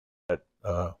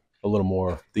a little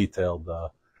more detailed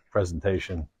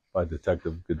presentation by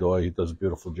Detective Godoy. He does a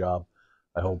beautiful job.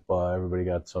 I hope everybody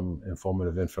got some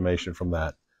informative information from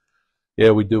that.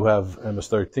 Yeah, we do have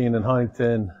MS-13 in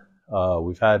Huntington.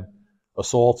 We've had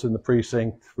assaults in the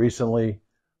precinct recently.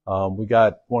 We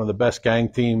got one of the best gang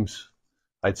teams,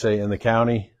 I'd say, in the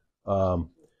county.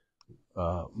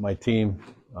 My team,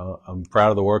 I'm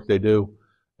proud of the work they do,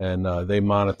 and they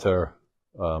monitor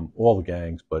all the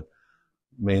gangs, but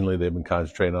mainly they've been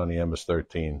concentrating on the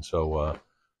MS-13. So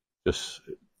just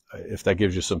if that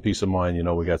gives you some peace of mind, you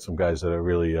know we got some guys that are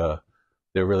really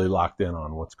they're really locked in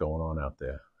on what's going on out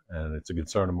there. And it's a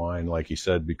concern of mine, like he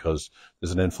said, because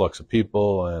there's an influx of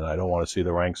people, and I don't want to see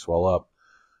the ranks swell up.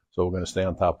 So we're going to stay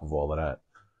on top of all of that.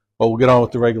 But we'll get on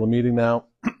with the regular meeting now.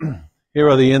 Here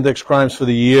are the index crimes for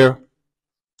the year.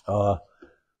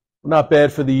 Not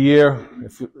bad for the year.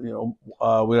 If you know,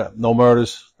 we have no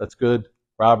murders. That's good.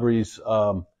 Robberies.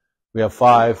 We have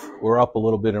 5. We're up a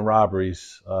little bit in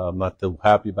robberies. I'm not too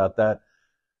happy about that.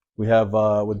 We have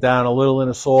we're down a little in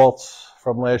assaults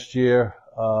from last year.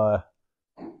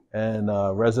 And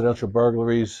residential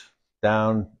burglaries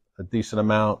down a decent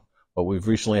amount, but we've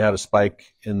recently had a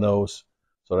spike in those,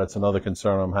 so that's another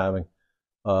concern I'm having.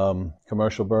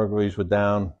 Commercial burglaries were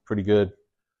down pretty good,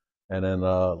 and then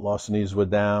larcenies were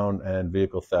down, and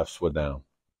vehicle thefts were down.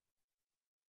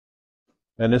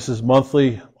 And this is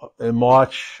monthly in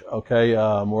March. Okay,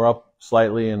 we're up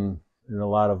slightly in a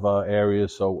lot of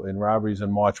areas. So in robberies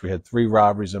in March, we had 3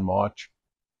 robberies in March.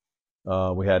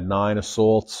 We had 9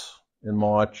 assaults in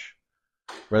March.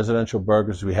 Residential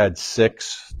burglaries, we had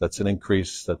 6. That's an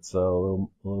increase. That's a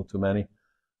little too many.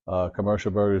 Commercial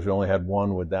burglaries, we only had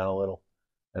 1. We're down a little.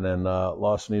 And then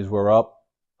larcenies were up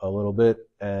a little bit,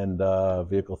 and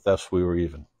vehicle thefts, we were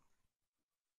even.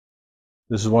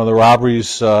 This is one of the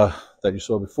robberies that you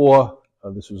saw before.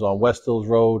 This was on West Hills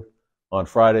Road on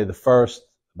Friday the 1st,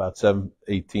 about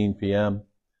 7:18 p.m.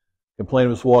 Complainant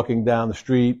was walking down the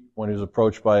street when he was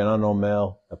approached by an unknown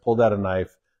male that pulled out a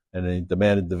knife, and he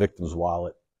demanded the victim's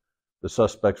wallet. The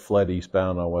suspect fled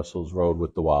eastbound on West Hills Road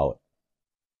with the wallet.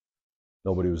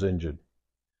 Nobody was injured.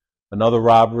 Another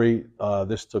robbery,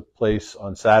 this took place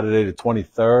on Saturday the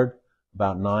 23rd,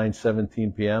 about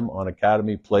 9:17 p.m. on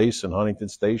Academy Place in Huntington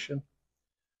Station.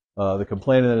 The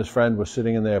complainant and his friend were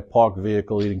sitting in their parked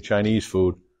vehicle eating Chinese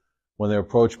food when they were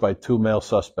approached by 2 male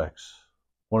suspects.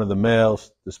 One of the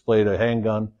males displayed a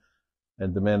handgun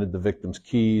and demanded the victim's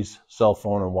keys, cell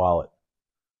phone, and wallet.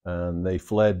 And they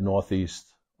fled northeast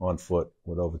on foot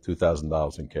with over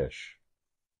 $2,000 in cash.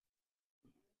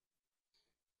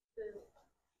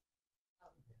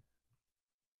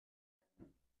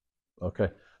 Okay.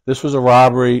 This was a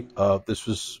robbery. This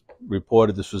was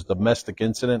reported. This was a domestic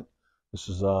incident. This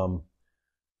is,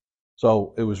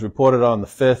 so it was reported on the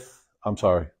 5th. I'm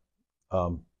sorry.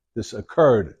 This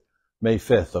occurred May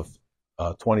 5th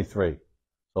of 23.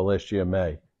 So last year,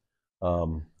 May.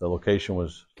 The location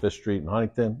was 5th Street in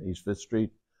Huntington, East 5th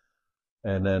Street.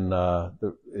 And then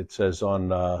it says on,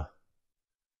 the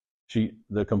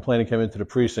complainant came into the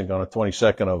precinct on the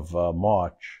 22nd of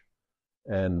March,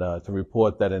 and to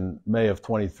report that in May of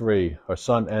 23, her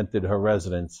son entered her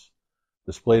residence,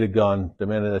 displayed a gun,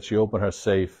 demanded that she open her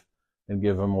safe and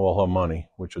give him all her money,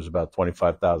 which was about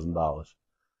 $25,000.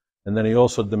 And then he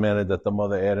also demanded that the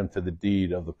mother add him to the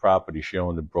deed of the property she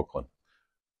owned in Brooklyn.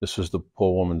 This was the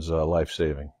poor woman's life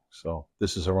saving. So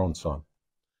this is her own son.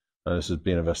 And this is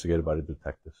being investigated by the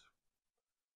detectives.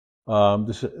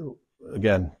 This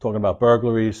again, talking about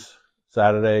burglaries.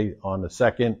 Saturday on the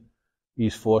 2nd,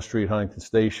 East 4th Street, Huntington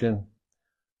Station.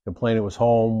 Complainant was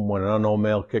home when an unknown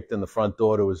male kicked in the front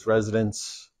door to his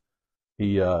residence.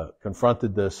 He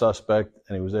confronted the suspect,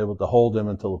 and he was able to hold him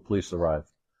until the police arrived.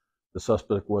 The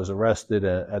suspect was arrested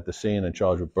at the scene and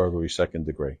charged with burglary 2nd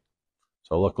degree.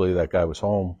 So luckily that guy was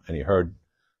home, and he heard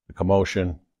the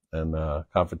commotion, and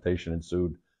confrontation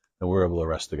ensued, and we were able to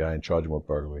arrest the guy and charge him with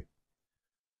burglary.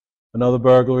 Another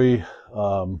burglary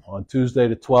on Tuesday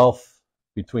the 12th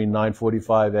between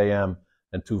 9:45 a.m.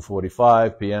 and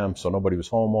 2:45 p.m., so nobody was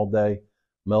home all day.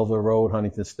 Melville Road,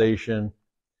 Huntington Station.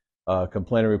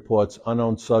 Complainant reports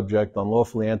unknown subject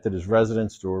unlawfully entered his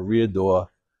residence through a rear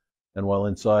door, and while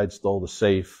inside stole the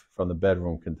safe from the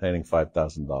bedroom containing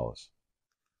 $5,000.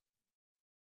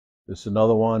 This is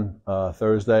another one,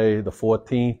 Thursday the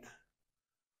 14th,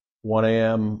 1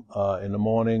 a.m. In the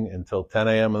morning until 10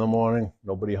 a.m. in the morning.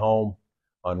 Nobody home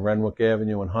on Renwick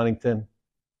Avenue in Huntington.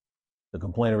 The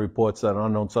complainant reports that an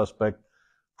unknown suspect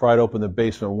pried open the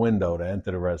basement window to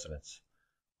enter the residence,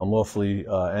 unlawfully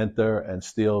enter and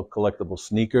steal collectible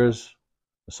sneakers,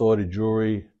 assorted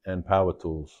jewelry, and power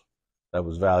tools that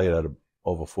was valued at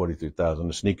over $43,000.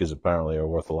 The sneakers apparently are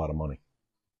worth a lot of money.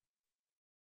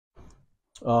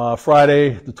 Friday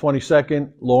the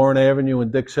 22nd, Lauren Avenue in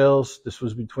Dix Hills. This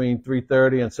was between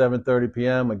 3:30 and 7:30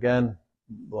 p.m. Again,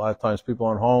 a lot of times people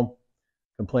aren't home.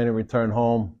 Complainant returned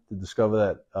home to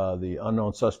discover that the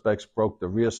unknown suspects broke the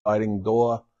rear sliding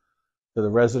door to the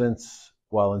residence.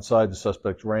 While inside, the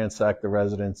suspects ransacked the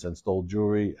residence and stole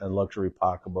jewelry and luxury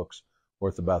pocketbooks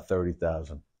worth about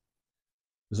 $30,000.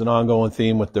 There's an ongoing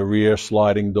theme with the rear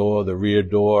sliding door, the rear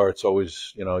door. It's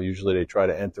always, usually they try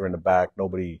to enter in the back.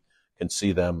 Nobody can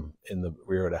see them in the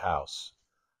rear of the house.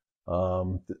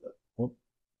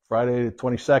 Friday the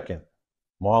 22nd,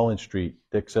 Marlin Street,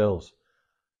 Dix Hills,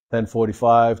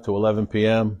 10:45 to 11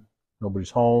 p.m. Nobody's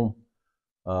home.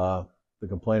 The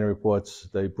complainant reports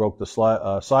they broke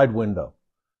the side window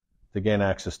to gain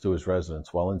access to his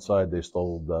residence. While inside, they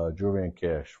stole jewelry and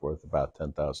cash worth about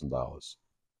 $10,000.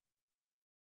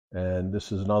 And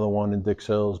this is another one in Dix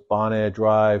Hills, Bon Air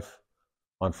Drive,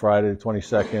 on Friday the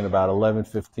 22nd, about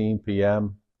 11:15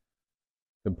 p.m.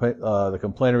 The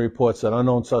complainant reports that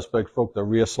unknown suspects broke the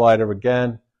rear slider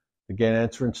again to gain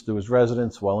entrance to his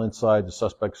residence. While inside, the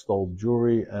suspect stole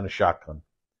jewelry and a shotgun.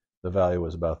 The value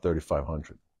was about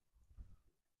 $3,500.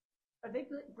 Are they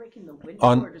breaking the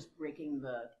window or just breaking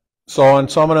the... So on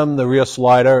some of them, the rear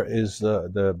slider is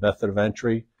the method of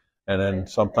entry, and then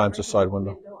sometimes the side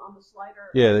window. On the slider?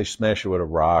 Yeah, they smash it with a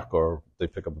rock, or they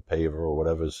pick up a paver or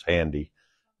whatever's handy,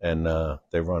 and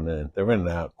they run in. They're in and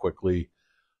out quickly.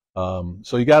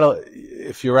 So you gotta,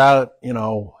 if you're out,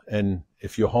 and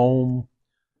if you're home,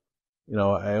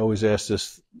 I always ask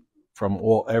this from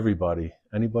everybody.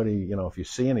 Anybody, if you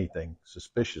see anything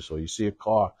suspicious or you see a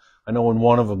car. I know in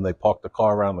one of them they parked the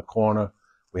car around the corner.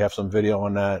 We have some video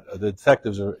on that. The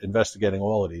detectives are investigating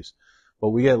all of these, but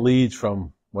we get leads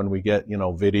from when we get,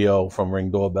 video from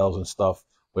Ring doorbells and stuff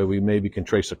where we maybe can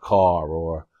trace a car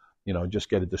or, just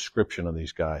get a description of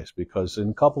these guys, because in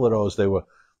a couple of those they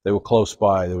were close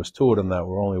by. There was two of them that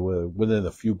were only within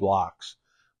a few blocks,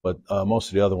 but most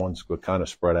of the other ones were kind of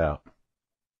spread out.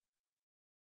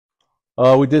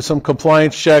 We did some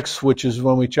compliance checks, which is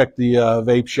when we checked the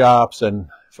vape shops and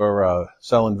for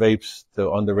selling vapes to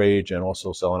underage and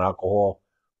also selling alcohol.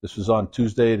 This was on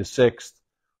Tuesday the 6th,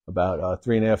 about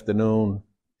 3 in the afternoon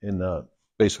in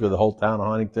basically the whole town of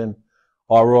Huntington.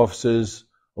 Our officers,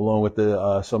 along with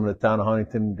some of the town of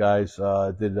Huntington guys,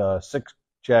 did 6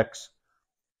 checks,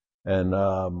 and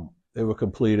they were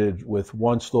completed with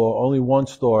one store. Only one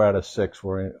store out of 6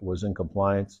 was in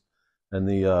compliance, and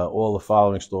all the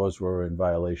following stores were in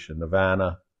violation: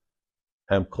 Nirvana,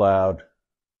 Hemp Cloud,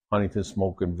 Huntington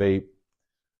Smoke and Vape,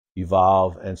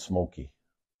 Evolve, and Smoky.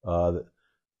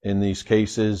 In these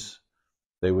cases,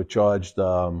 they were charged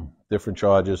different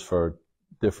charges for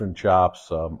different shops.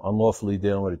 Unlawfully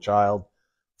dealing with a child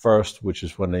first, which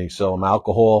is when they sell them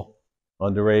alcohol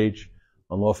underage.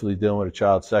 Unlawfully dealing with a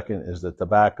child second is the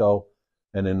tobacco.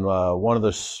 And in one of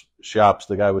the shops,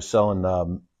 the guy was selling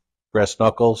brass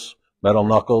knuckles, metal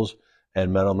knuckles,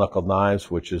 and metal knuckle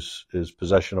knives, which is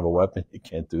possession of a weapon. You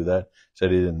can't do that. He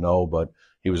said he didn't know, but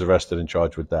he was arrested and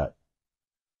charged with that.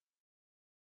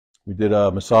 We did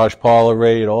a massage parlor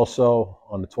raid also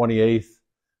on the 28th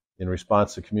in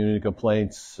response to community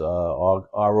complaints.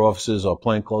 Our offices, our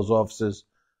plainclothes offices,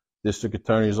 District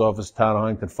Attorney's Office, Town of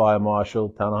Huntington Fire Marshal,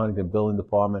 Town of Huntington Building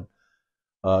Department,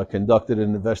 conducted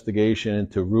an investigation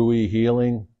into Rui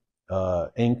Healing,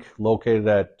 Inc., located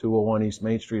at 201 East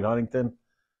Main Street, Huntington.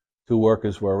 2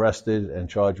 workers were arrested and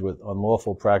charged with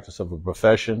unlawful practice of a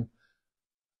profession.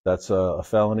 That's a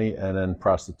felony, and then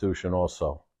prostitution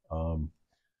also.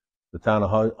 The town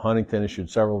of Huntington issued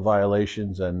several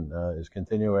violations and is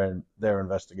continuing their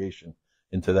investigation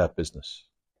into that business.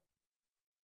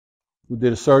 We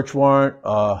did a search warrant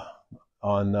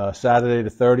on Saturday the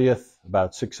 30th,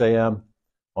 about 6 a.m.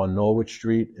 on Norwich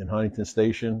Street in Huntington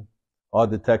Station. Our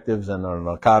detectives and our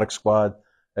narcotics squad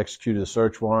executed a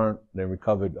search warrant. They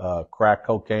recovered crack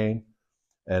cocaine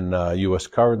and U.S.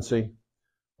 currency.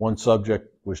 One subject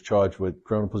was charged with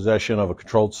criminal possession of a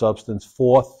controlled substance,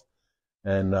 4th,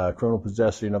 and criminal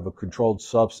possession of a controlled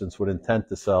substance with intent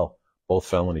to sell, both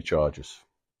felony charges.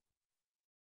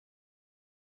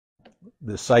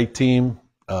 The site team,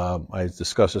 I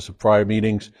discussed this in prior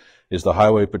meetings, is the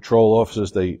highway patrol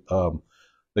officers. They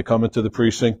come into the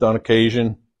precinct on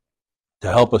occasion to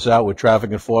help us out with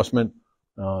traffic enforcement.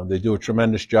 They do a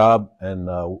tremendous job, and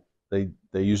they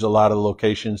use a lot of the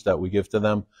locations that we give to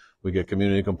them. We get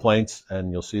community complaints,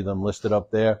 and you'll see them listed up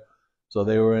there. So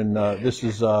they were in, this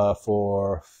is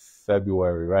for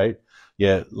February, right?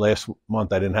 Yeah, last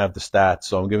month I didn't have the stats,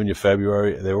 so I'm giving you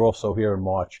February. They were also here in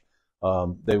March.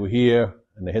 They were here,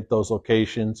 and they hit those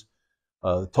locations.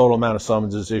 The total amount of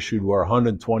summonses issued were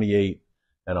 128,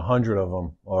 and 100 of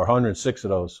them, or 106 of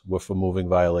those, were for moving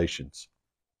violations.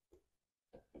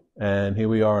 And here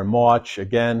we are in March,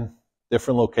 again,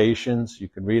 different locations. You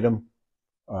can read them.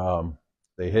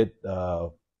 They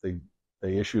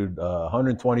issued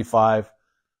 125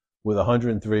 with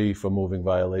 103 for moving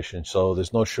violations. So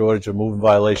there's no shortage of moving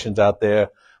violations out there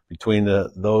between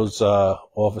those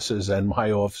offices and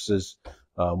my offices.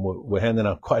 We're handing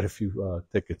out quite a few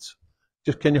tickets.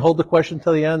 Just can you hold the question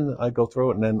till the end? I go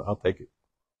through it and then I'll take it.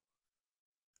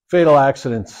 Fatal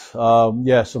accidents.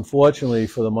 Yes, unfortunately,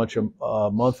 for the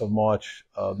month of March,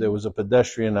 there was a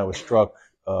pedestrian that was struck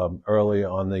early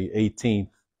on the 18th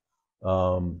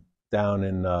down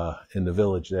in the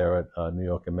village there at New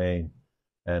York and Maine.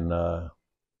 And I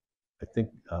think,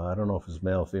 I don't know if it's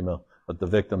male or female, but the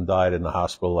victim died in the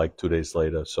hospital like 2 days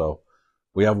later. So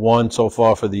we have one so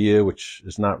far for the year, which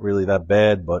is not really that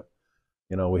bad, but,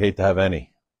 you know, we hate to have any.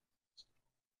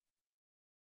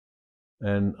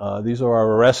 And these are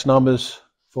our arrest numbers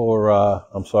for,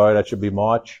 I'm sorry, that should be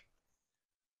March.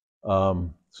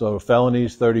 So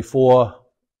felonies, 34,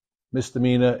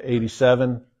 misdemeanor,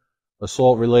 87,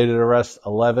 assault-related arrests,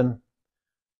 11,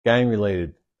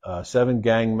 gang-related. 7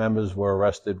 gang members were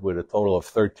arrested with a total of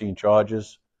 13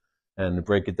 charges. And to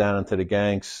break it down into the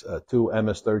gangs, 2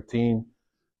 MS-13,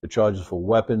 the charges for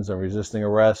weapons and resisting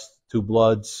arrest, 2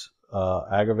 bloods,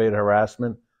 aggravated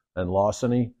harassment and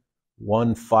larceny,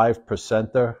 1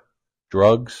 5%er,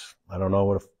 drugs. I don't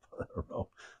know I don't know.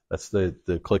 That's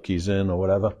the clique he's in or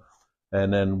whatever.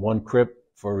 And then 1 crip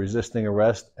for resisting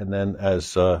arrest. And then,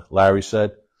 as Larry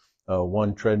said,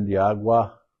 1 tren de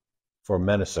agua for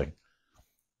menacing.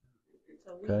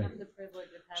 Okay.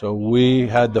 So we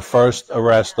had the first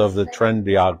arrest of the tren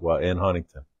de agua in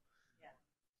Huntington.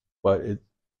 But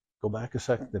go back a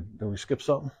second. Did we skip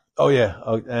something? Oh yeah.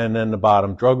 And then the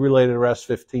bottom, drug-related arrests,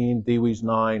 15, DWIs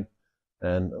 9.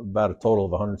 And about a total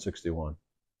of 161.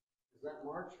 Is that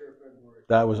March or February?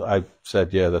 That was, I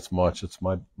said, yeah, that's March. It's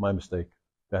my mistake.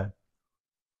 Go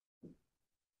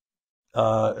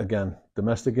ahead. Again,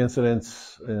 domestic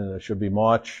incidents should be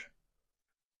March.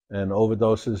 And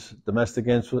overdoses, domestic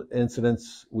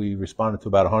incidents, we responded to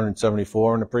about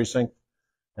 174 in the precinct.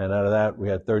 And out of that, we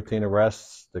had 13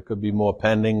 arrests. There could be more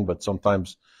pending, but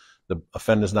sometimes the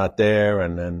offender's not there,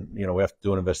 and then, you know, we have to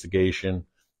do an investigation.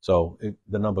 So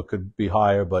the number could be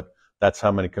higher, but that's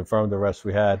how many confirmed arrests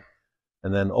we had.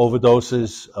 And then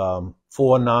overdoses,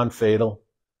 4 non-fatal,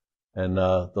 and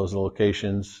those are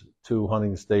locations: 2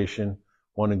 Huntington Station,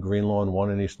 1 in Greenlawn,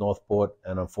 1 in East Northport,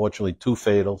 and unfortunately 2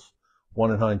 fatals, 1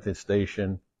 in Huntington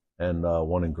Station and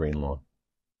 1 in Greenlawn.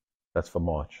 That's for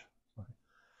March.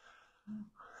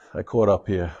 I caught up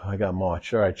here. I got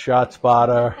March. All right, Shot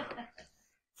Spotter,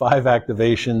 5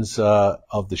 activations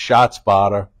of the Shot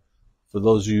Spotter. For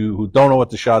those of you who don't know what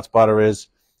the Shot Spotter is,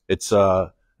 it's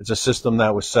a system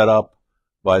that was set up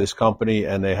by this company,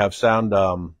 and they have sound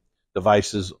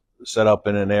devices set up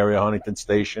in an area, Huntington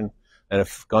Station, and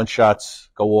if gunshots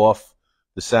go off,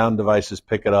 the sound devices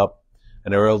pick it up,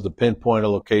 and they're able to pinpoint a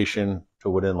location to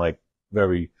within like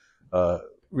very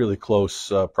really close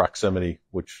proximity,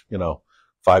 which, you know,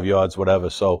 5 yards, whatever.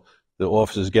 So the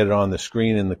officers get it on the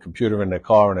screen in the computer in their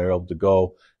car, and they're able to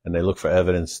go and they look for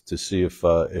evidence to see if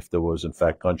there was in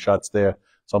fact gunshots there.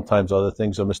 Sometimes other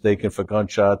things are mistaken for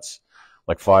gunshots,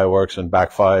 like fireworks and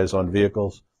backfires on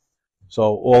vehicles. So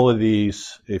all of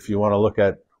these, if you want to look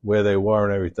at where they were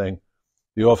and everything,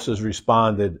 the officers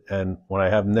responded, and when I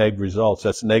have neg results,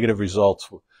 that's negative results.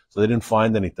 So they didn't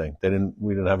find anything.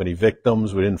 We didn't have any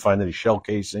victims. We didn't find any shell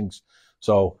casings.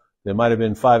 So there might have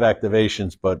been 5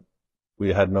 activations, but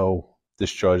we had no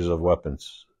discharges of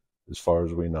weapons, as far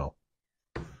as we know.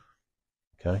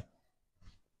 Okay,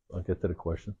 I'll get to the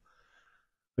question.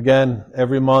 Again,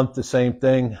 every month, the same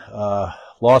thing.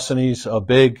 Larcenies are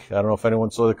big. I don't know if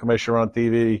anyone saw the commissioner on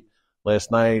TV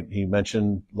last night. He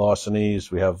mentioned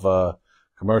larcenies. We have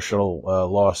commercial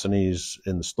larcenies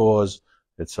in the stores.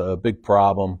 It's a big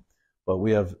problem. But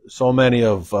we have so many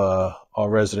of our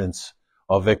residents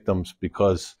are victims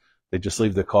because they just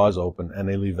leave their cars open and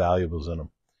they leave valuables in them.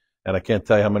 And I can't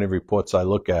tell you how many reports I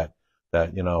look at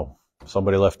that, you know,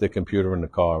 somebody left their computer in the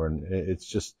car, and it's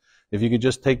just, if you could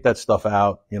just take that stuff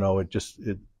out, you know, it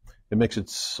makes it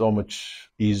so much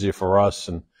easier for us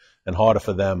and harder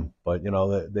for them. But, you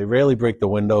know, they rarely break the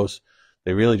windows.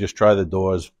 They really just try the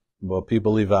doors. Well,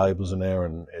 people leave valuables in there,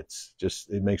 and it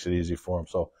makes it easy for them.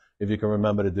 So if you can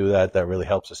remember to do that, that really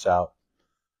helps us out.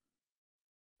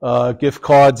 Gift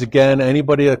cards, again,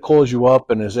 anybody that calls you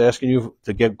up and is asking you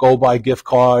to go buy gift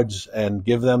cards and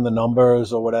give them the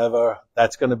numbers or whatever,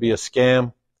 that's going to be a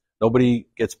scam. nobody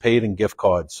gets paid in gift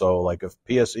cards. So like if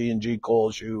PSE&G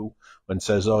calls you and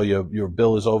says, oh, your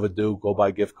bill is overdue, go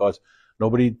buy gift cards.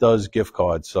 Nobody does gift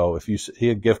cards. So if you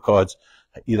hear gift cards,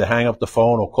 either hang up the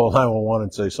phone or call 911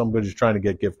 and say somebody's trying to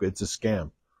get gift cards. It's a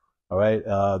scam. All right.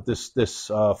 This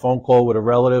phone call with a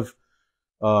relative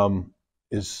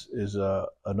is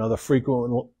another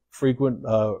frequently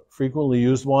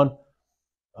used one.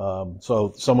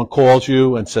 So someone calls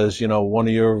you and says, one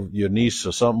of your niece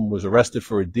or something was arrested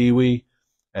for a DWI,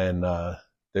 and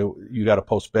you got to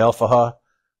post bail for her.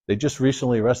 They just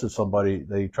recently arrested somebody.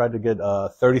 They tried to get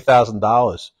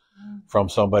 $30,000 from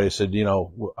somebody. Said,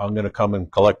 I'm going to come and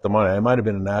collect the money. It might have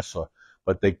been in Nassau,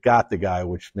 but they got the guy,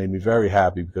 which made me very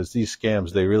happy, because these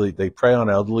scams, they prey on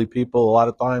elderly people a lot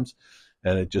of times,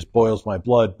 and it just boils my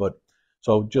blood. But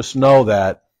so just know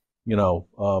that,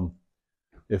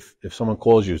 if someone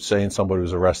calls you saying somebody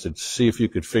was arrested, see if you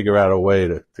could figure out a way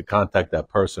to contact that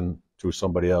person through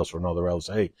somebody else or another else.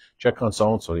 Hey, check on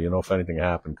so-and-so, if anything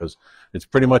happened, because it's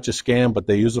pretty much a scam, but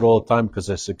they use it all the time because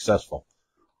they're successful.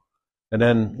 And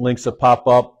then links that pop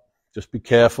up, just be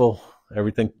careful.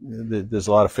 Everything, there's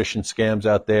a lot of phishing scams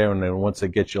out there, and then once they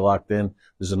get you locked in,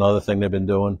 there's another thing they've been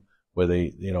doing where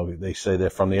they say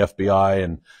they're from the FBI,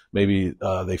 and maybe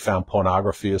they found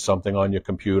pornography or something on your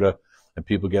computer, and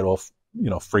people get all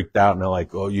freaked out, and they're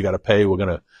like, oh, you got to pay. We're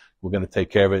going to take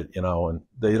care of it, and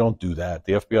they don't do that.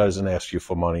 The FBI doesn't ask you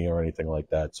for money or anything like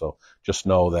that. So just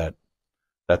know that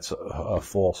that's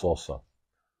false also.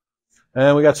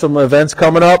 And we got some events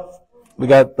coming up. We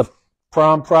got the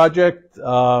prom project.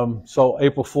 So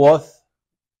April 4th,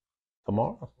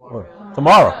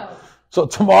 tomorrow. So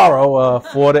tomorrow,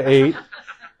 4 to 8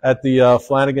 at the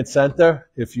Flanagan Center.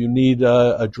 If you need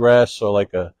a dress or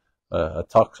like a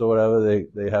tux or whatever,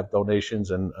 they have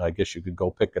donations, and I guess you could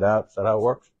go pick it out. Is that how it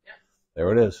works? Yeah.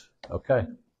 There it is. Okay.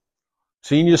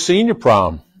 Senior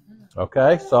prom.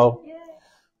 Okay, so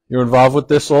you're involved with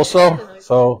this also.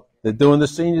 So they're doing the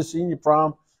senior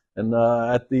prom, and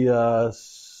at the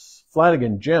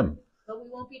Flanagan gym. But we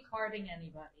won't be carding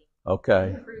anybody.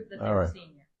 Okay. To prove that all they're right. senior.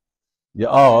 Yeah.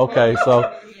 Oh, okay.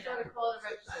 So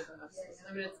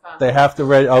they have to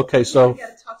read. Okay, so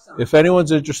if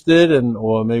anyone's interested,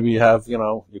 or maybe you have,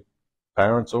 your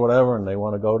parents or whatever, and they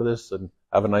want to go to this and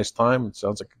have a nice time, it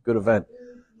sounds like a good event.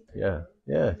 Yeah.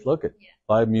 Look at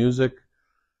live music.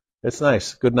 It's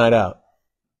nice. Good night out.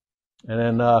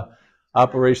 And then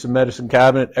Operation Medicine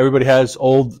Cabinet. Everybody has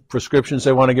old prescriptions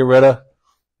they want to get rid of.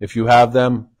 If you have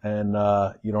them and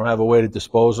you don't have a way to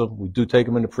dispose of them, we do take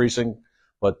them in the precinct.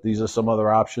 But these are some other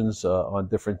options on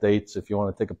different dates if you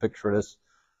want to take a picture of this.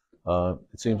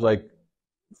 It seems like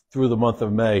through the month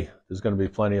of May, there's going to be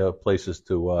plenty of places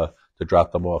to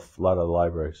drop them off, a lot of the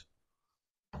libraries.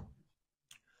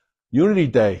 Unity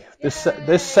Day,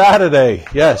 this Saturday.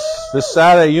 Yes, this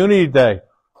Saturday, Unity Day.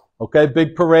 Okay,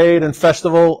 big parade and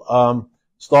festival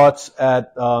starts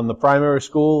at the primary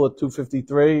school at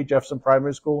 253, Jefferson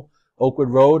Primary School, Oakwood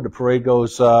Road. The parade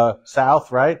goes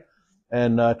south, right?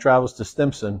 And travels to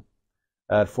Stimson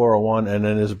at 401, and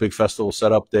then there's a big festival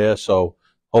set up there. So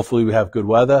hopefully we have good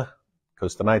weather,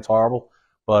 because tonight's horrible.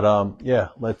 But yeah,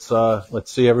 let's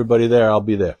see everybody there. I'll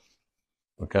be there.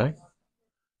 Okay,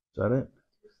 is that it?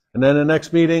 And then the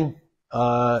next meeting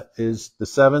is the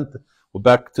 7th. We're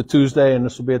back to Tuesday, and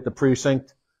this will be at the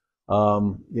precinct.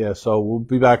 Yeah, so we'll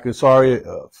be back. Sorry,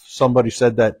 somebody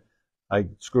said that I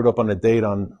screwed up on the date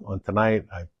on tonight.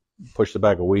 I pushed it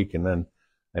back a week, and then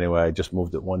anyway, I just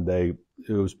moved it one day.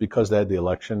 It was because they had the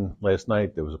election last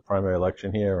night. There was a primary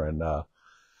election here, and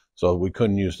so we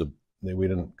couldn't use the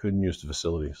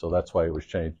facility. So that's why it was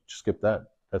changed. Skip that.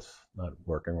 That's not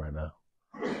working right now.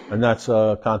 And that's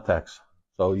contacts.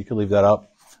 So you can leave that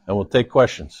up, and we'll take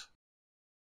questions.